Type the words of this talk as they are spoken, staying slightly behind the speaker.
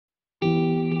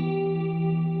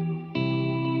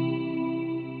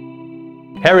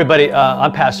Hey everybody,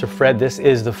 I'm Pastor Fred. This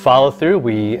is the Follow Through.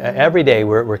 Every day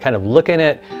we're kind of looking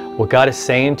at what God is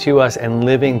saying to us and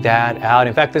living that out.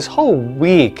 In fact, this whole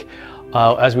week,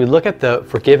 as we look at the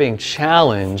Forgiving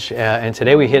Challenge, and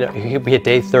today we hit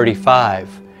day 35,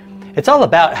 it's all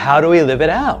about how do we live it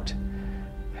out.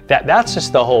 That's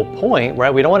just the whole point,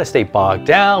 right? We don't want to stay bogged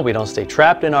down. We don't stay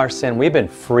trapped in our sin. We've been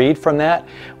freed from that.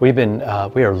 We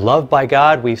are loved by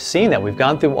God. We've seen that. We've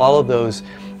gone through all of those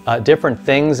different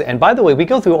things. And by the way, we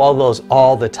go through all those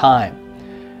all the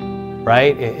time,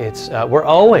 right? We're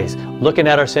always looking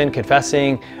at our sin,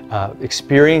 confessing,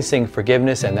 experiencing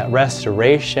forgiveness and that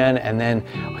restoration. And then,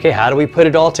 okay, how do we put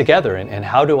it all together? And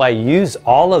how do I use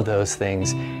all of those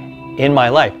things in my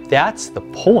life? That's the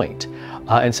point.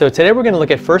 And so today we're going to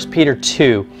look at 1 Peter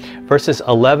 2, verses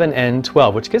 11 and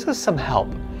 12, which gives us some help.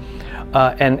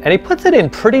 And he puts it in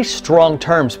pretty strong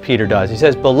terms, Peter does. He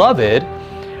says, "Beloved,"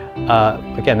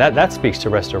 again, that speaks to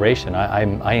restoration.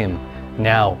 I am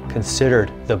now considered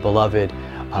the beloved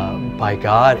by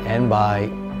God and by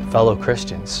fellow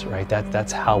Christians, right?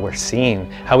 That's how we're seen,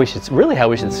 how we should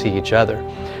see each other.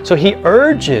 So he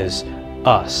urges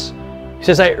us. He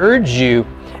says, "I urge you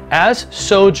as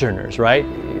sojourners," right?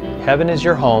 Heaven is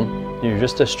your home. You're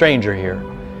just a stranger here.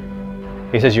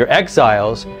 He says, "You're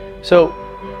exiles, so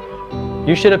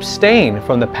you should abstain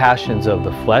from the passions of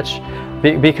the flesh,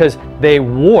 because they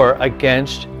war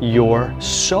against your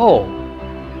soul.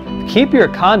 Keep your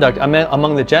conduct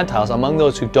among the Gentiles, among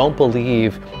those who don't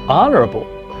believe, honorable,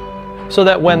 so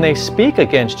that when they speak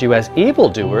against you as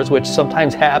evildoers," which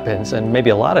sometimes happens, and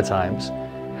maybe a lot of times,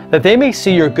 "that they may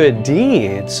see your good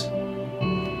deeds,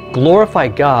 glorify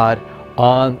God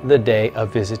on the day of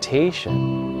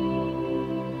visitation."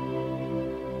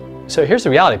 So here's the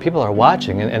reality. People are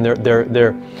watching, and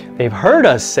they've heard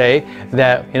us say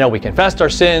that, we confessed our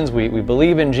sins, we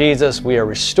believe in Jesus, we are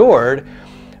restored.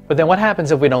 But then what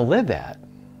happens if we don't live that?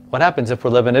 What happens if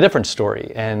we're living a different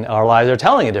story and our lives are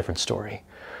telling a different story?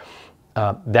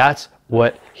 That's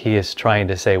what he is trying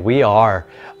to say. We are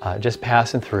just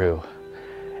passing through,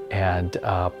 and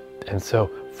so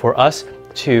for us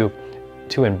to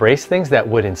embrace things that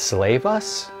would enslave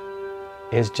us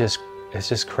is just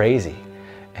crazy.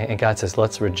 And God says,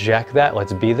 let's reject that.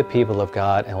 Let's be the people of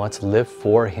God, and let's live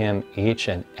for Him each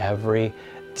and every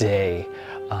day,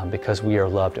 because we are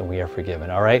loved and we are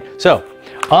forgiven. All right. So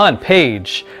on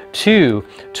page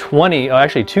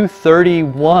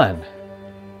 231.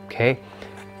 Okay.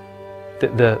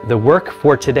 The work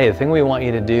for today, the thing we want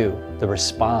you to do, the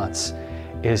response,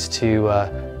 is to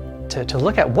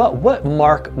look at what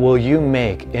mark will you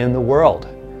make in the world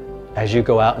as you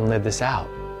go out and live this out.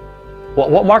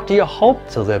 What mark do you hope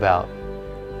to live out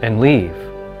and leave?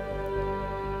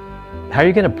 How are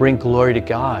you going to bring glory to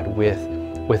God with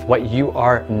what you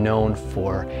are known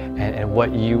for and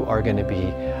what you are going to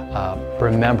be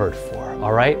remembered for?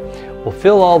 All right? We'll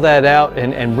fill all that out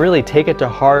and really take it to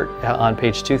heart on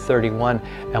page 231,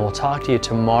 and we'll talk to you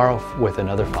tomorrow with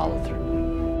another follow-through.